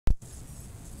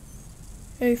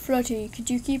Hey Freddy, could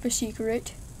you keep a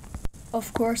secret?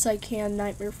 Of course I can,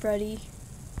 Nightmare Freddy.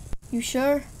 You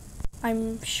sure?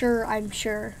 I'm sure. Are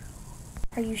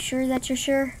you sure that you're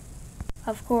sure?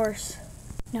 Of course.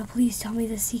 Now please tell me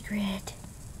the secret.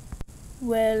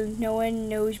 Well, no one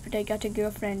knows, but I got a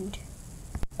girlfriend.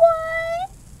 What?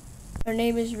 Her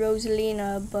name is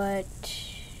Rosalina,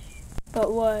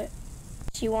 but what?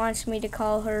 She wants me to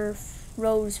call her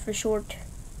Rose for short.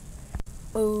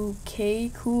 Okay,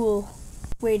 cool.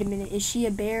 Wait a minute, is she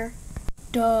a bear?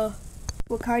 Duh.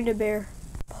 What kind of bear?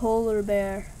 Polar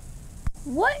bear.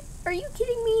 What? Are you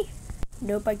kidding me?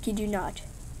 Nope, I kid you not.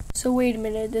 So wait a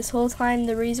minute, this whole time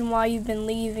the reason why you've been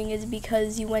leaving is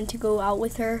because you went to go out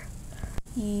with her?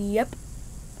 Yep.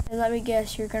 And let me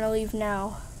guess, you're gonna leave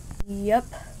now? Yep.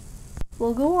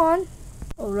 Well, go on.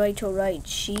 Alright,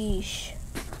 sheesh.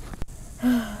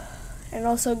 And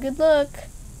also, good luck.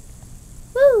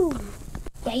 Woo!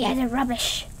 Yeah, they're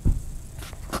rubbish.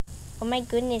 Oh my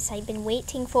goodness, I've been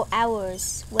waiting for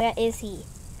hours. Where is he?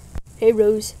 Hey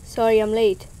Rose, sorry I'm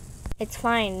late. It's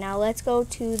fine. Now let's go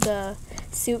to the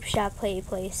soup shop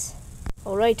place.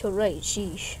 Alright,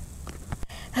 sheesh.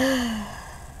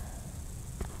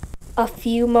 A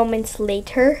few moments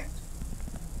later.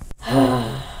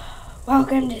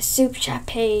 Welcome to Soup Shop.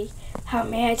 How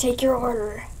may I take your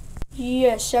order?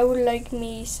 Yes, I would like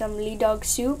me some Lee Dog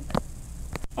soup.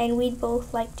 And we'd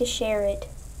both like to share it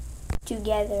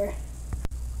together.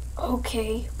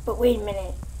 Okay, but wait a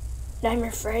minute.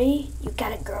 Nightmare Freddy, you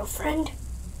got a girlfriend?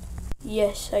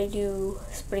 Yes, I do,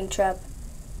 Springtrap.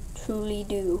 Truly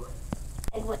do.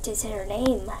 And what is her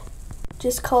name?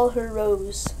 Just call her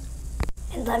Rose.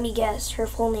 And let me guess, her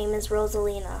full name is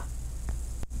Rosalina.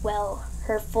 Well,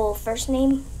 her full first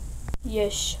name?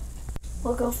 Yes.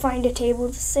 We'll go find a table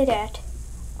to sit at.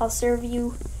 I'll serve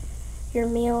you your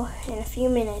meal in a few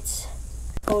minutes.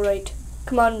 Alright,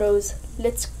 come on Rose,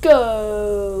 let's go!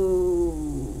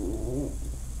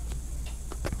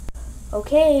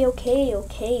 Okay.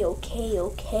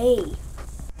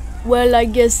 Well, I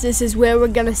guess this is where we're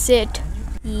gonna sit.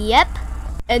 Yep.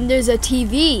 And there's a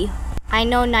TV. I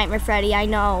know, Nightmare Freddy, I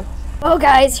know. Oh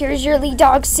guys, here's your Lee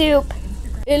Dog soup.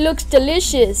 It looks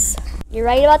delicious. You're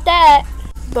right about that.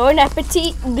 Bon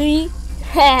appetit, Lee.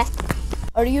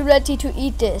 Are you ready to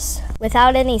eat this?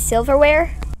 Without any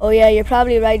silverware? Oh yeah, you're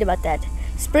probably right about that.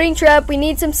 Springtrap, we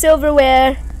need some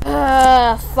silverware.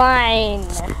 Fine.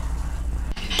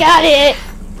 Got it.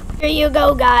 Here you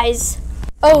go, guys.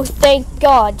 Oh, thank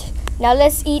God. Now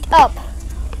let's eat up.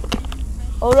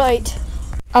 Alright.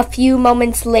 A few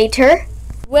moments later.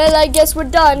 Well, I guess we're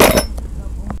done.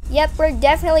 Yep, we're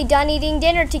definitely done eating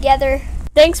dinner together.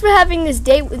 Thanks for having this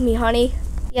date with me, honey.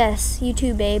 Yes, you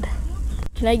too, babe.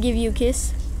 Can I give you a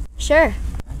kiss? Sure.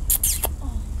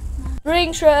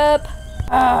 Springtrap.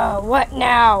 What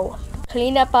now?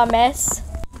 Clean up our mess?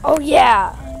 Oh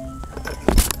yeah.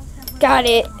 Got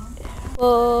it.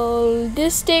 Well,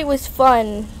 this date was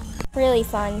fun. Really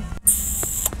fun.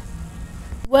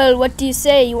 Well, what do you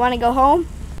say? You want to go home?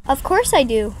 Of course I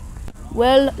do.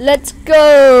 Well, let's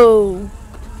go.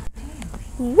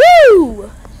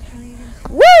 Woo!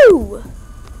 Woo!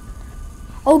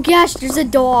 Oh gosh, there's a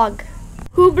dog.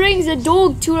 Who brings a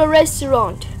dog to a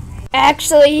restaurant?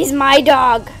 Actually, he's my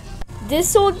dog.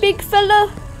 This old big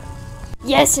fella?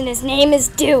 Yes, and his name is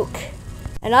Duke.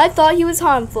 And I thought he was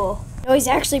harmful. No, he's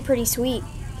actually pretty sweet.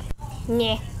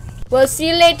 Nah. Well, see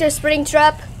you later,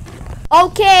 Springtrap.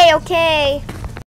 Okay.